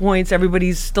viewpoints.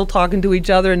 Everybody's still talking to each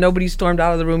other, and nobody's stormed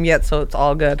out of the room yet, so it's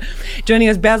all good. Joining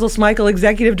us, Basil Smikle,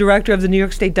 Executive Director of the New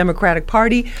York State Democratic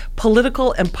Party,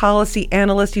 political and policy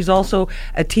analyst. He's also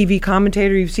a TV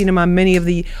commentator. You've seen him on many of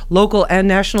the local and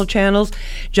national channels.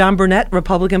 John Burnett,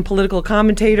 Republican political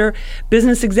commentator,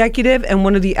 business executive, and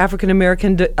one of the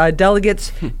African-American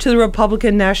delegates to the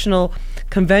Republican National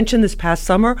Convention this past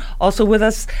summer. Also with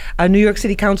us, New York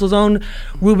City Council Council's own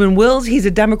Ruben Wills. He's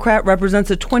a Democrat, represents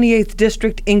the 28th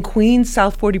District in Queens,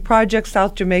 South 40 Project,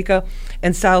 South Jamaica,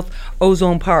 and South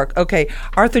Ozone Park. Okay,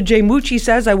 Arthur J. Mucci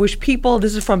says, I wish people,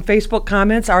 this is from Facebook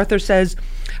comments, Arthur says,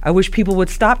 I wish people would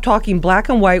stop talking black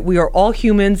and white. We are all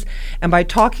humans, and by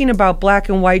talking about black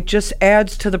and white just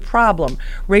adds to the problem.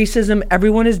 Racism,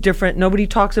 everyone is different. Nobody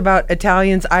talks about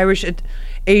Italians, Irish,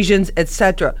 Asians,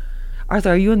 etc.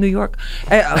 Arthur, are you in New York?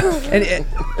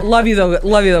 Love you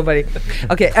though, buddy.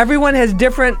 Okay, everyone has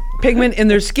different pigment in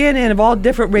their skin and of all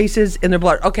different races in their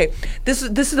blood. Okay, this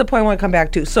is the point I want to come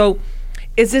back to. So,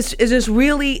 is this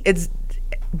really?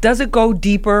 Does it go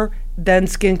deeper than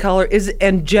skin color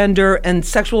and gender and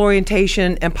sexual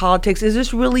orientation and politics? Is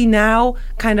this really now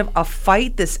kind of a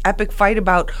fight, this epic fight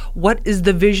about what is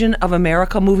the vision of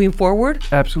America moving forward?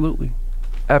 Absolutely.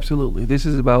 This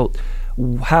is about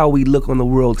how we look on the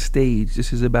world stage.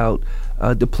 This is about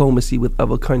diplomacy with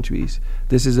other countries.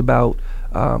 This is about,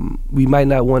 we might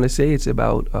not want to say it's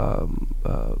about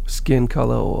skin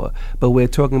color, but we're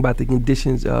talking about the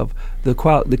conditions of the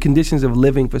conditions of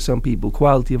living for some people,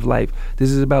 quality of life. This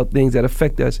is about things that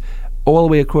affect us all the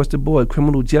way across the board,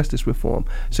 criminal justice reform.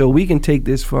 So we can take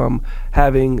this from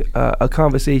having a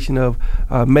conversation of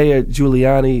Mayor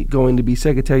Giuliani going to be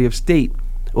Secretary of State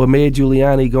or Mayor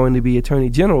Giuliani going to be Attorney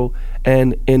General,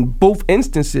 and in both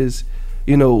instances,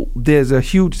 there's a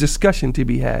huge discussion to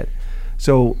be had.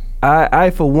 So I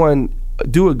for one,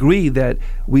 do agree that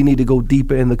we need to go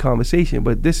deeper in the conversation,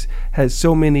 but this has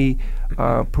so many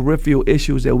peripheral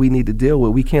issues that we need to deal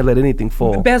with. We can't let anything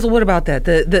fall. Basil, what about that?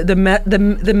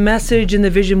 The message and the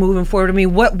vision moving forward. I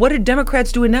mean, what are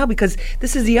Democrats doing now? Because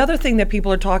this is the other thing that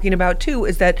people are talking about too,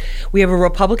 is that we have a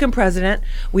Republican president,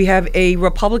 we have a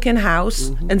Republican House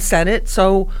and Senate.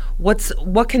 So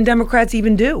what can Democrats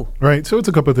even do? Right. So it's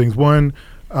a couple of things. One,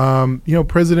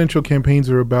 presidential campaigns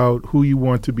are about who you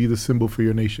want to be the symbol for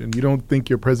your nation. You don't think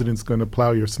your president's going to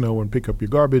plow your snow and pick up your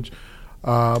garbage.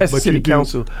 But city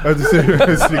council.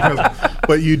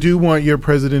 But you do want your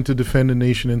president to defend the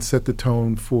nation and set the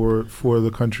tone for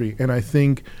the country. And I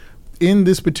think in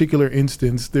this particular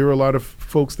instance, there are a lot of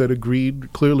folks that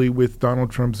agreed clearly with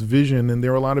Donald Trump's vision, and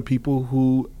there are a lot of people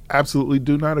who absolutely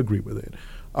do not agree with it.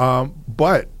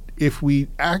 But if we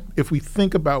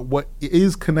think about what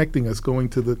is connecting us, going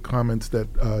to the comments that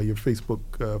your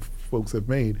Facebook folks have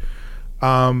made,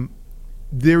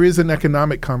 there is an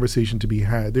economic conversation to be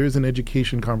had. There is an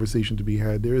education conversation to be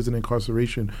had. There is an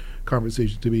incarceration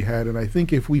conversation to be had. And I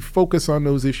think if we focus on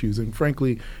those issues, and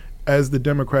frankly, as the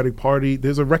Democratic Party,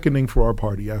 there's a reckoning for our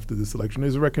party after this election.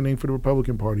 There's a reckoning for the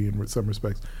Republican Party in some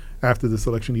respects after this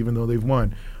election, even though they've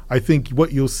won. I think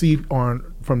what you'll see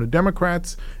from the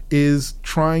Democrats is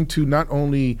trying to not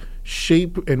only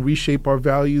shape and reshape our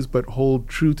values, but hold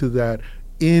true to that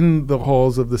in the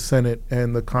halls of the Senate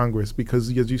and the Congress, because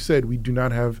as you said, we do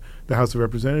not have the House of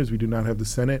Representatives, we do not have the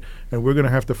Senate, and we're going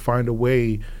to have to find a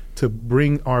way to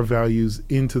bring our values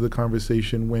into the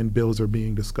conversation when bills are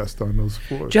being discussed on those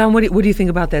floors. John, what do you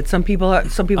think about that? Some people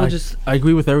just... I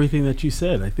agree with everything that you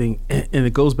said. I think, and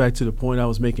it goes back to the point I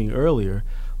was making earlier,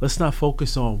 let's not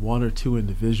focus on one or two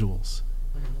individuals,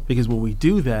 because when we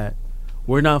do that,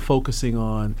 we're not focusing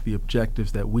on the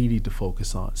objectives that we need to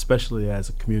focus on, especially as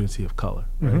a community of color.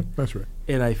 Right? That's right.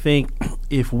 And I think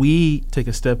if we take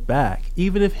a step back,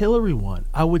 even if Hillary won,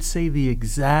 I would say the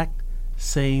exact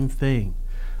same thing.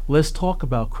 Let's talk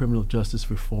about criminal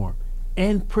justice reform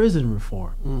and prison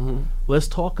reform. Let's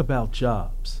talk about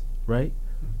jobs, right?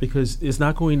 Because it's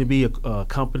not going to be a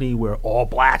company where all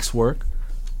blacks work.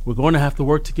 We're going to have to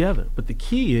work together. But the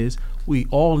key is we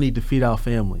all need to feed our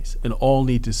families and all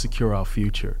need to secure our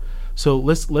future. So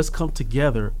let's come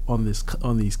together on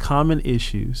these common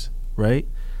issues, right?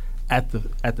 At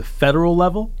the federal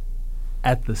level,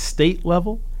 at the state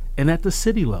level, and at the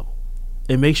city level.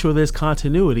 And make sure there's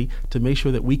continuity to make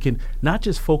sure that we can not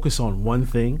just focus on one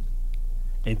thing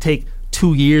and take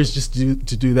 2 years just to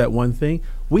do that one thing.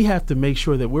 We have to make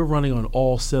sure that we're running on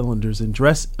all cylinders and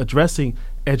addressing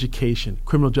education,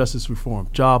 criminal justice reform,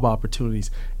 job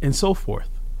opportunities, and so forth.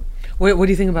 What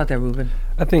do you think about that, Ruben?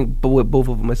 I think what both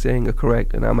of them are saying are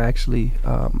correct, and I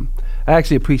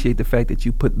actually appreciate the fact that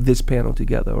you put this panel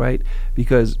together, right?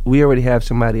 Because we already have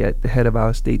somebody at the head of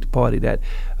our state party that,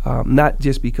 not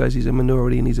just because he's a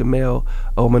minority and he's a male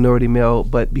or minority male,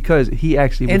 but because he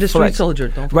actually and reflects. A street soldier,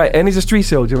 don't forget. Right, and he's a street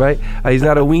soldier, right? He's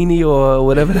not a weenie or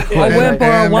whatever. A wimp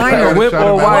or a whiner. A wimp or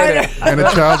a whiner. And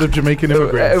a child of Jamaican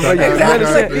immigrants.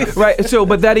 Exactly. Right. So,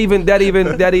 but that even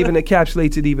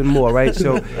encapsulates it even more, right?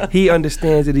 So he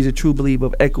understands that he's a true believer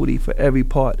of equity for every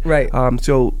part. Right.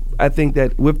 So I think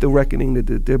that with the reckoning that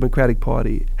the Democratic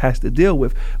Party has to deal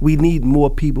with, we need more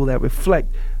people that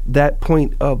reflect that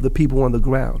point of the people on the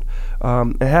ground.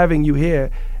 And having you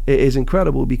here is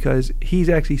incredible because he's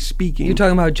actually speaking. You're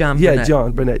talking about John Burnett. Yeah,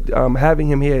 John Burnett. Having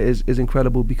him here is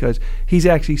incredible because he's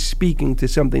actually speaking to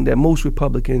something that most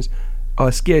Republicans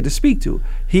are scared to speak to.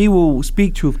 He will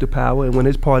speak truth to power, and when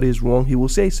his party is wrong, he will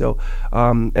say so.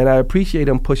 And I appreciate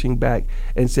him pushing back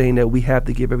and saying that we have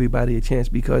to give everybody a chance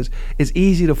because it's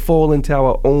easy to fall into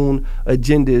our own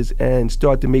agendas and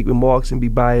start to make remarks and be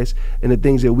biased in the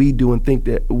things that we do and think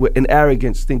that in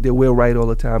arrogance think that we're right all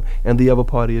the time and the other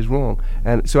party is wrong.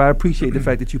 And so I appreciate the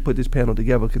fact that you put this panel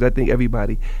together because I think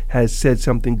everybody has said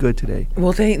something good today.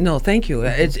 Well, thank you.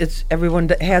 It's everyone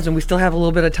has, and we still have a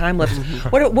little bit of time left.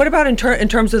 What about in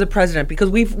terms of the president? Because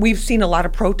we've seen a lot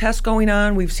of protests going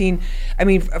on. We've seen, I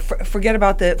mean, forget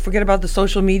about the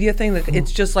social media thing.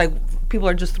 It's just like people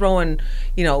are just throwing,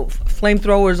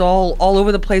 flamethrowers all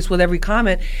over the place with every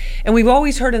comment. And we've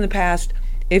always heard in the past,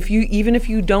 even if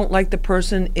you don't like the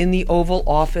person in the Oval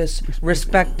Office,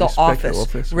 respect the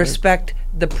office, respect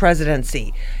the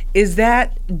presidency.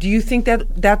 Do you think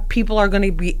that people are going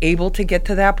to be able to get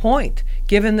to that point,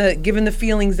 given the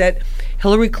feelings that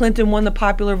Hillary Clinton won the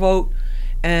popular vote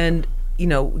and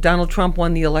Donald Trump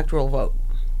won the electoral vote?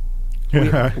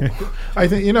 I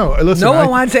think listen. No one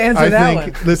wants to answer that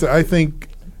one. Listen, I think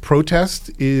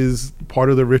protest is part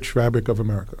of the rich fabric of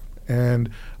America. And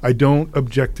I don't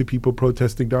object to people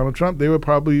protesting Donald Trump. There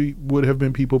would have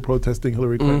been people protesting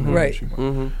Hillary Clinton. Right.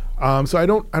 So I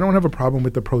don't have a problem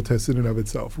with the protest in and of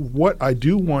itself. What I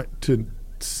do want to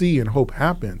see and hope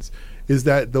happens is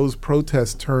that those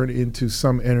protests turn into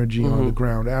some energy on the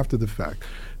ground after the fact.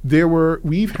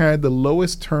 We've had the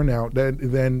lowest turnout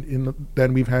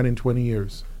than we've had in 20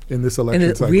 years. In this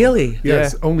election cycle. Really?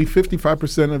 Yes. Yeah. Only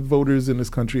 55% of voters in this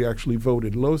country actually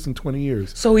voted. Lowest in 20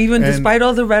 years. So even despite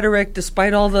all the rhetoric,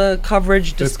 despite all the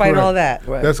coverage, despite all that.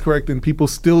 Right. That's correct. And people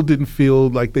still didn't feel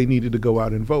like they needed to go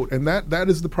out and vote. And that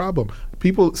is the problem.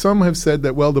 Some have said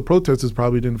that, well, the protesters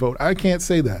probably didn't vote. I can't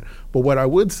say that. But what I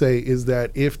would say is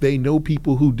that if they know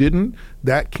people who didn't,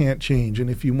 that can't change. And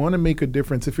if you want to make a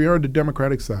difference, if you're on the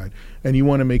Democratic side and you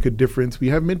want to make a difference, we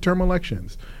have midterm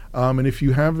elections. And if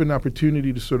you have an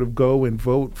opportunity to sort of go and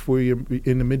vote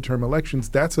in the midterm elections,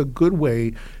 that's a good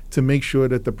way to make sure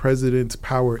that the president's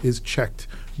power is checked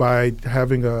by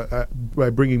having by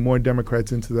bringing more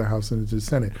Democrats into the House and into the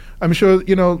Senate. I'm sure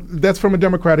that's from a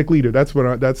Democratic leader. That's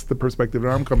the perspective that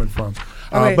I'm coming from.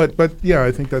 Right. But yeah,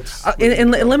 I think that's.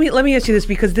 And let me ask you this,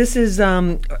 because this is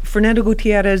Fernando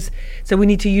Gutierrez said we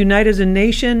need to unite as a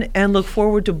nation and look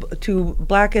forward to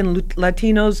Black and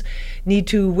Latinos need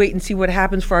to wait and see what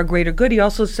happens for our greater good. He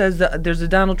also says that there's a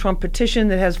Donald Trump petition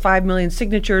that has 5 million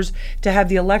signatures to have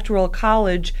the Electoral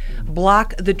College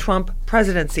block the Trump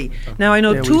presidency. Now I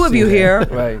know two of you here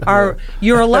are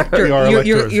your electors.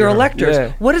 Your electors.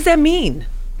 Yeah. What does that mean,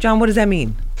 John? What does that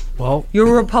mean? Well, you're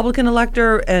a Republican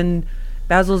elector and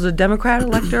Basil's a Democrat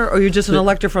elector, or you're just an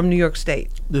elector from New York State?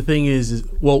 The thing is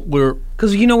we're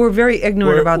because we're very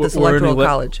ignorant about this electoral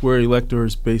college. We're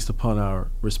electors based upon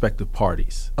our respective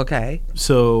parties. Okay.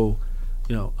 So,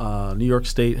 New York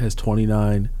State has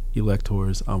 29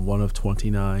 electors. I'm one of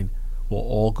 29. We'll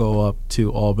all go up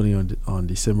to Albany on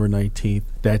December 19th.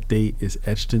 That date is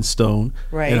etched in stone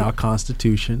in our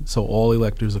Constitution. So all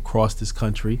electors across this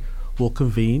country will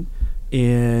convene,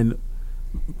 and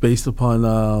based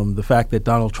upon the fact that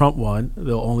Donald Trump won,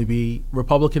 there'll only be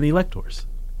Republican electors.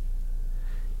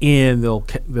 And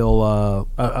they'll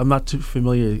I'm not too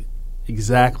familiar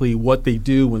exactly what they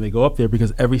do when they go up there,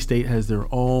 because every state has their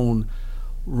own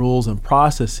rules and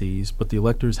processes, but the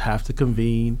electors have to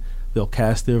convene. They'll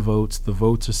cast their votes. The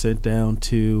votes are sent down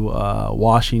to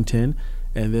Washington,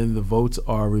 and then the votes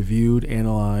are reviewed,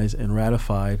 analyzed, and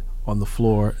ratified on the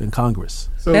floor in Congress.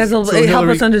 Basil, help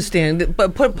us understand.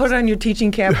 But put on your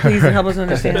teaching cap, please, and help us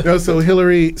understand. So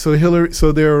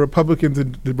there are Republicans,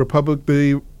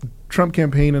 the Trump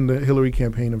campaign and the Hillary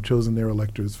campaign have chosen their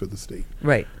electors for the state.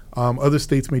 Right. Other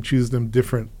states may choose them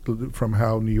different from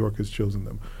how New York has chosen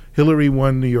them. Hillary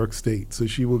won New York State, so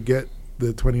she will get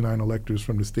the 29 electors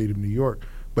from the state of New York.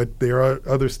 But there are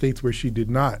other states where she did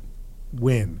not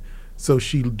win, so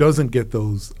she doesn't get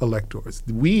those electors.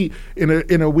 We,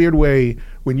 in a weird way,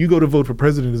 when you go to vote for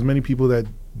president, there's many people that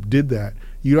did that.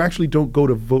 You actually don't go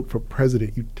to vote for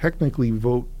president. You technically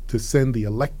vote to send the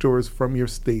electors from your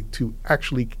state to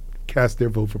actually cast their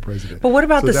vote for president. But what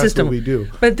about So the that's system? what we do.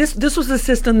 But this was the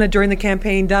system that during the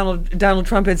campaign, Donald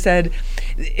Trump had said,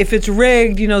 if it's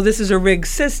rigged, this is a rigged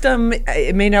system.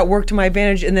 It may not work to my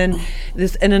advantage. And then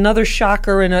another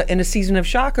shocker in a season of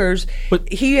shockers,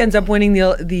 But he ends up winning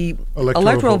the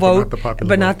electoral vote,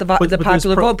 but not the But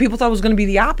popular there's vote. People thought it was going to be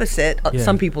the opposite. Yeah.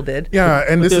 Some people did. Yeah,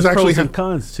 and But this is there's actually pros and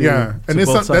cons to yeah, and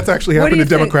both that's sides. actually What do happened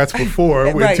to you think? Democrats before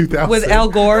in Right, 2000 with Al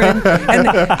Gore, and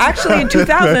actually in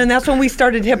 2000, and that's when we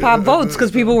started hip hop votes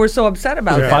because people were so upset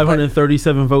about that.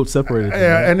 537 votes separated.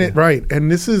 Yeah,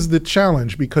 and this is the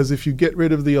challenge, because if you get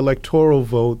rid of the electoral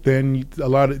vote, then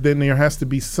then there has to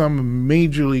be some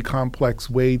majorly complex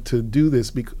way to do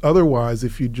this. Otherwise,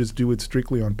 if you just do it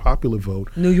strictly on popular vote,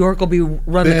 New York will be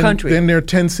run the country. Then there are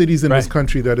 10 cities in this Right.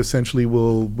 country that essentially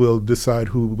will decide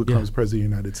who becomes president of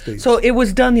the United States. So it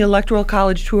was done. The Electoral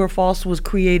College, true or false, was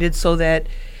created so that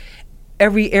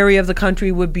every area of the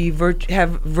country would be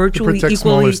have virtually protect equally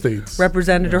smaller states.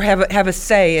 represented, or have a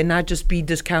say, and not just be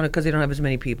discounted because they don't have as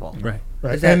many people. Right.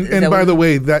 Right. Is that- And is that by what- the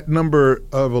way, that number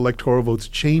of electoral votes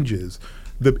changes.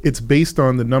 It's based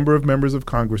on the number of members of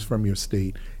Congress from your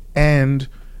state and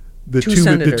the Two two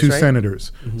senators, right?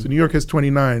 senators. So New York has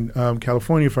 29.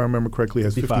 California, if I remember correctly,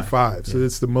 has 55. 55. So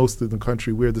it's the most in the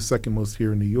country. We're the second most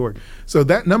here in New York. So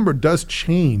that number does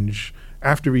change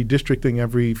after redistricting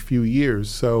every few years.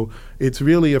 So it's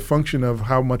really a function of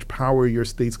how much power your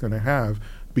state's going to have,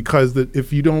 because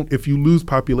if you lose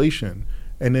population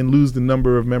and then lose the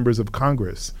number of members of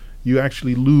Congress, you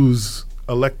actually lose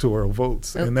electoral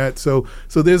votes, and so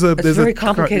there's It's very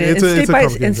complicated. It's a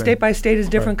complicated State thing. by state is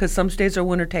different because some states are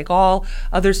winner take all.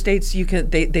 Other states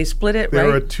they split it, There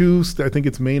right? are two. I think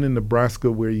it's Maine and Nebraska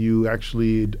where you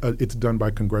actually it's done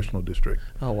by congressional district.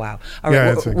 Oh wow! All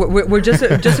Yeah, right, it's we're just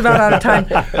about out of time.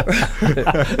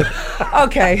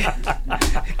 Okay,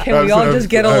 can we all just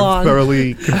get I've along?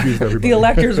 thoroughly confused everybody. The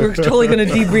electors, we're totally going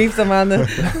to debrief them on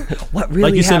what really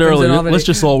Like you said happens in earlier, Albany. let's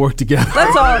just all work together.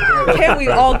 Let's all. Can we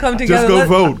all come together? go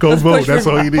vote. Go let's vote. push That's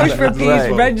for, all you need. Push for That's peace.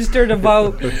 right. Register to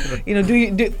vote.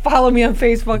 Follow me on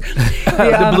Facebook.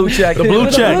 The blue check. The blue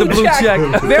With check. a The blue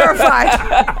check.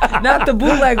 Verified, not the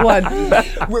bootleg one.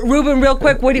 Ruben, real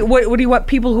quick, what do you want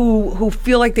people who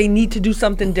feel like they need to do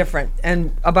something different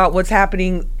and about what's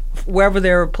happening wherever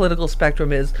their political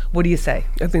spectrum is? What do you say?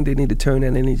 I think they need to turn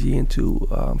that energy into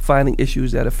finding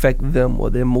issues that affect them or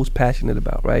they're most passionate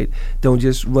about, right? Don't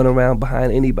just run around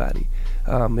behind anybody.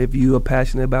 If you are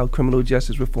passionate about criminal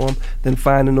justice reform, then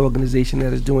find an organization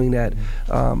that is doing that.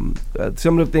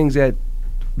 Some of the things that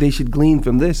they should glean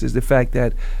from this is the fact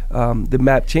that the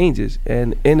map changes.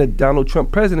 And in a Donald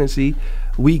Trump presidency,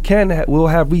 we'll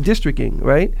have redistricting,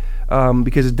 right?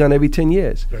 Because it's done every 10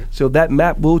 years. Right. So that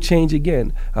map will change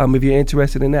again if you're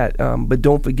interested in that. But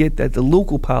don't forget that the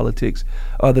local politics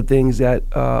are the things that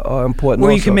are important.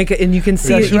 Where you also. can make it, and you can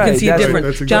see That's it. You right. can see it That's different. right.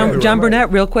 That's exactly John right.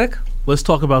 Burnett, real quick. Let's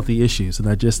talk about the issues, and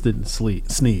I just didn't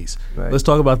sneeze. Right. Let's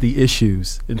talk about the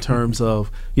issues in terms of,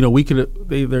 we could.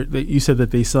 You said that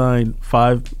they signed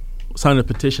a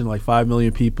petition like 5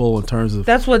 million people in terms of.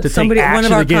 That's what to take one of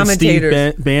action our against Steve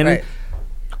commentators. Bannon. Right.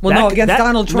 Well, no, against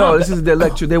Donald Trump. No, this is the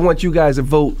electorate. They want you guys to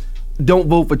vote. Don't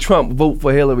vote for Trump. Vote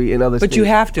for Hillary and others. But you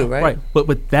have to, right? Right,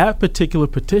 but that particular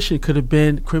petition could have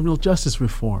been criminal justice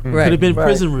reform. Right. Could have been Right.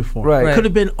 prison reform. Right. Could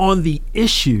have been on the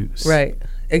issues. Right.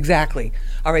 Exactly.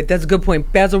 All right, that's a good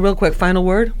point. Basil, real quick, final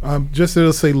word. Just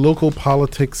it'll say local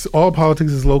politics. All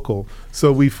politics is local.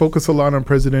 So we focus a lot on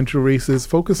presidential races.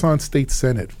 Focus on state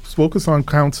senate. Focus on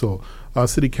council,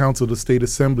 city council, the state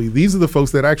assembly. These are the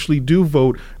folks that actually do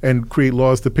vote and create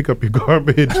laws to pick up your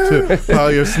garbage, to plow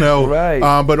your snow. Right.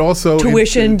 But also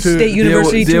Tuition, state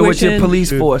university deal with your tuition, police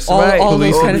force. all, right. all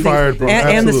Police those kind and of fire things,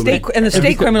 department, and the absolutely.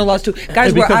 state criminal laws too.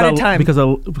 Guys, And we're out of time.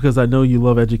 Because I know you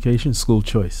love education, school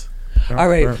choice. All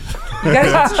right, Right. you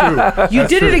guys, True. you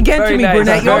did it again Very to me, nice.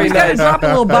 Burnett. You Very always got to nice. drop a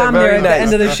little bomb there Very at the nice.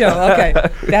 end of the show. Okay,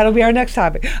 that'll be our next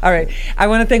topic. All right, I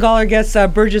want to thank all our guests: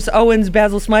 Burgess Owens,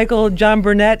 Basil Smikle, John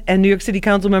Burnett, and New York City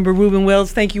Council member Ruben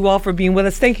Wills. Thank you all for being with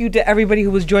us. Thank you to everybody who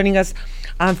was joining us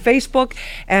on Facebook,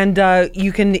 and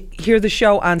you can hear the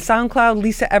show on SoundCloud,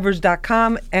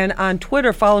 LisaEvers.com, and on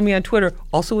Twitter. Follow me on Twitter,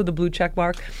 also with the blue check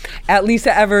mark, at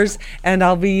Lisa Evers, and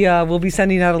we'll be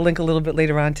sending out a link a little bit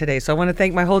later on today. So I want to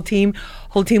thank my whole team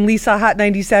Lisa, Hot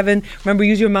 97. Remember,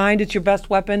 use your mind; it's your best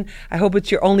weapon. I hope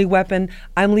it's your only weapon.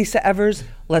 I'm Lisa Evers.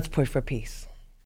 Let's push for peace.